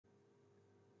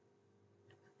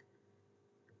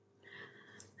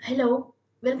Hello,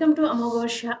 welcome to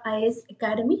Amoghavarsha IS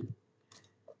Academy.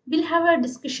 We'll have a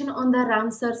discussion on the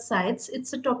Ramsar sites.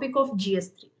 It's a topic of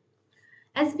GS3.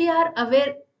 As we are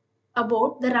aware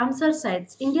about the Ramsar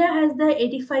sites, India has the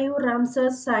 85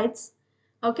 Ramsar sites.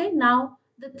 Okay, now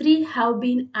the three have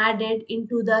been added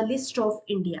into the list of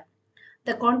India.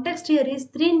 The context here is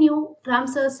three new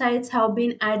Ramsar sites have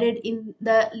been added in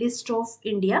the list of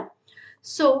India.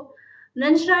 So,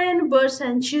 Nanjarayan Bird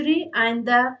Sanctuary and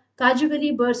the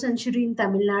Kajuvali Bird Sanctuary in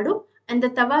Tamil Nadu and the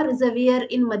Tawa Reservoir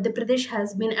in Madhya Pradesh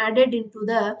has been added into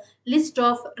the list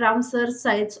of Ramsar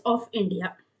sites of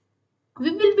India.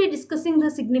 We will be discussing the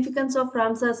significance of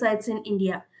Ramsar sites in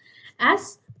India.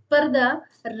 As per the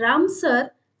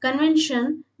Ramsar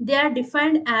Convention, they are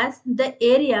defined as the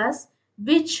areas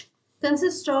which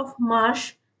consist of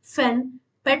marsh, fen,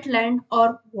 peatland,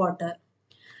 or water.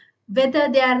 Whether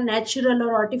they are natural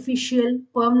or artificial,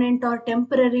 permanent or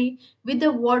temporary, with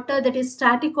the water that is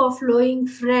static or flowing,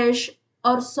 fresh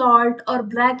or salt or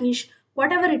brackish,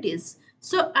 whatever it is.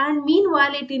 So, and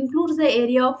meanwhile, it includes the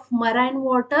area of marine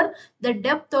water, the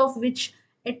depth of which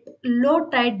at low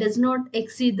tide does not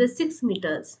exceed the 6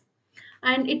 meters.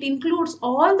 And it includes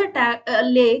all the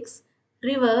lakes,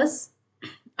 rivers,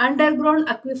 underground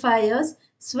aquifers,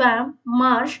 swamp,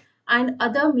 marsh, and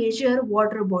other major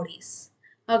water bodies.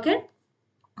 Okay.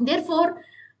 Therefore,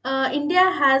 India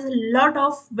has a lot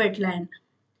of wetland.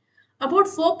 About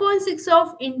 4.6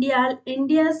 of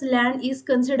India's land is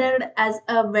considered as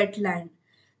a wetland.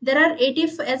 There are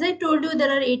 80, as I told you,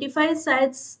 there are 85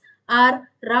 sites are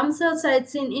Ramsar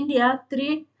sites in India.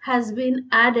 Three has been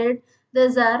added.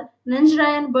 These are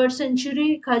Nanjarayan Bird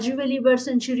Sanctuary, Kajuvali Bird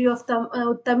Sanctuary of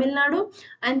Tamil Nadu,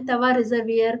 and Tawa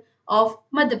Reservoir of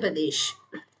Madhya Pradesh.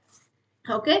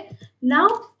 Okay, now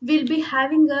we'll be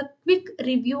having a quick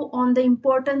review on the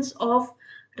importance of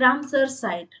Ramsar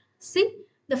site. See,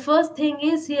 the first thing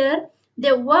is here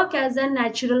they work as a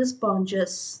natural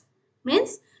sponges.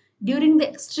 Means during the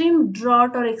extreme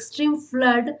drought or extreme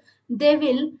flood, they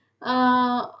will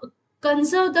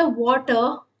conserve the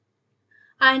water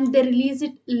and they release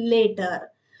it later.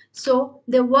 So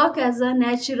they work as a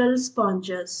natural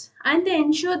sponges and they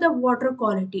ensure the water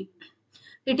quality.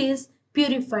 It is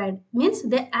purified, means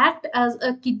they act as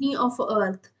a kidney of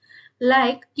earth,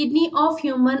 like kidney of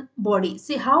human body.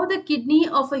 See how the kidney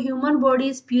of a human body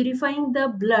is purifying the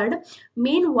blood.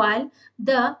 Meanwhile,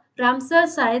 the Ramsar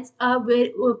sites are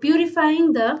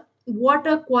purifying the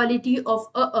water quality of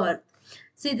a earth.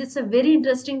 See, this is a very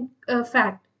interesting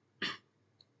fact.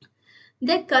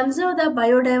 They conserve the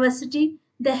biodiversity,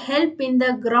 they help in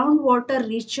the groundwater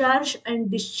recharge and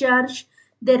discharge,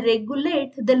 they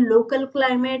regulate the local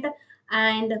climate,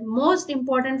 and most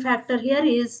important factor here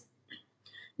is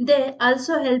they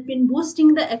also help in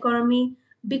boosting the economy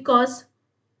because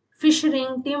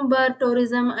fishing, timber,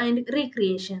 tourism, and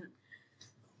recreation.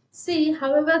 See,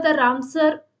 however, the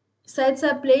Ramsar sites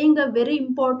are playing a very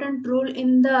important role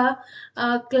in the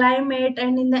climate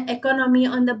and in the economy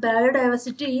on the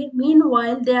biodiversity.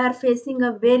 Meanwhile, they are facing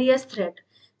a various threat.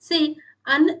 See,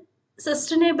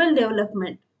 unsustainable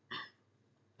development.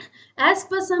 As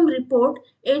per some report,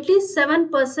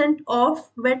 87% of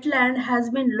wetland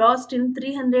has been lost in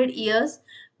 300 years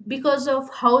because of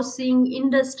housing,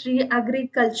 industry,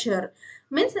 agriculture.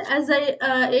 Means as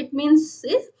it means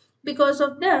is because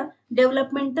of the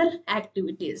developmental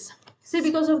activities. See,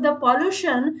 because of the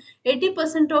pollution,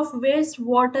 80% of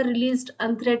wastewater released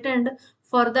unthreatened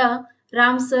for the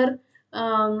Ramsar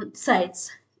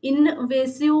sites.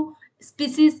 Invasive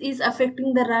species is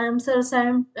affecting the Ramsar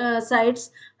sites,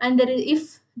 and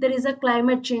if there is a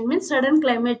climate change, means sudden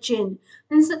climate change,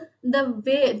 means the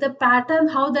way the pattern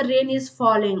how the rain is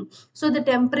falling, so the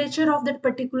temperature of that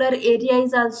particular area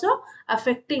is also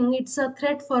affecting. It's a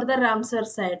threat for the Ramsar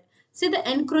site. See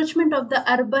the encroachment of the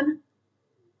urban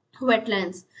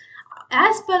wetlands.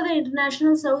 As per the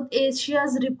International South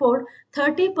Asia's report,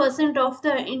 30% of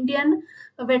the Indian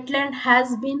wetland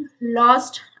has been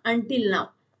lost until now.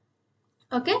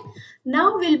 Okay,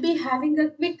 now we'll be having a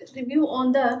quick review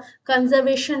on the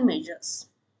conservation measures.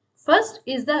 First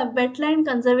is the wetland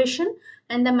conservation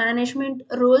and the management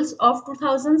rules of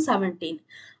 2017.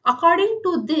 According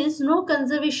to this, no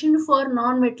conservation for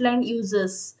non-wetland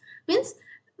users. Means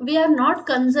we are not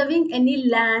conserving any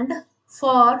land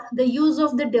for the use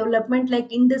of the development like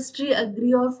industry,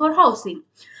 agri or for housing.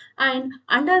 And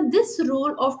under this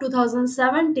rule of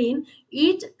 2017,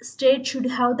 each state should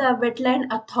have the wetland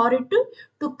authority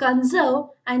to conserve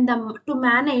and to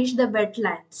manage the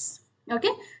wetlands. Okay.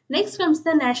 Next comes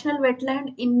the National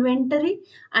Wetland Inventory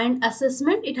and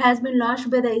Assessment. It has been launched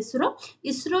by the ISRO.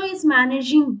 ISRO is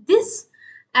managing this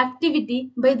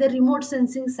activity by the remote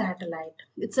sensing satellite.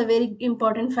 It's a very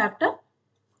important factor.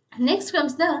 Next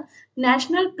comes the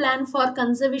National Plan for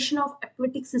Conservation of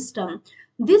Aquatic System.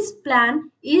 This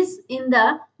plan is in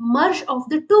the merge of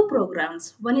the two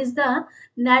programs. One is the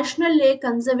National Lake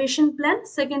Conservation Plan,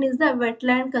 second is the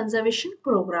Wetland Conservation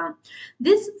Program.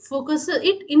 This focuses,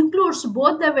 it includes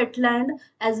both the wetland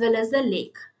as well as the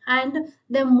lake. And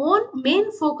the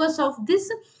main focus of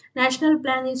this national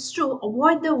plan is to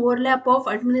avoid the overlap of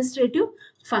administrative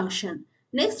function.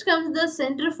 Next comes the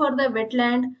Center for the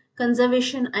Wetland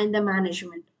Conservation and the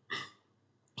Management.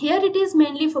 Here it is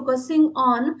mainly focusing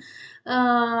on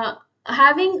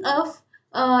having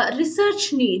a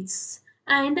research needs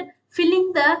and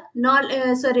filling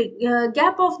the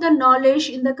gap of the knowledge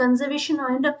in the conservation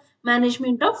and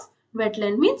management of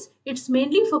wetland. Means it's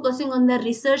mainly focusing on the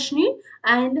research need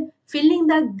and filling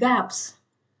the gaps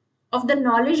of the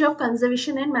knowledge of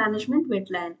conservation and management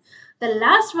wetland. The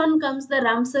last one comes the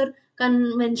Ramsar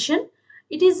Convention.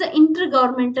 It is an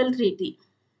intergovernmental treaty.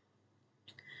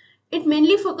 It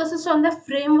mainly focuses on the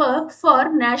framework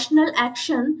for national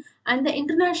action and the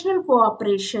international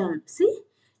cooperation. See,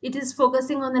 it is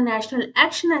focusing on the national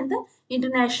action and the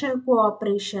international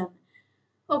cooperation.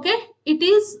 Okay, it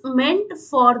is meant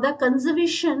for the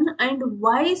conservation and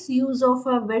wise use of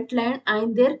a wetland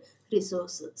and their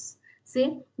resources.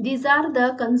 See, these are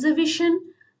the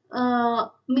conservation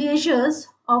measures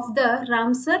of the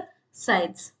Ramsar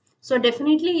sites. So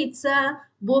definitely it's a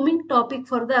booming topic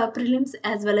for the prelims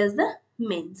as well as the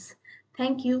mains.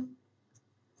 Thank you.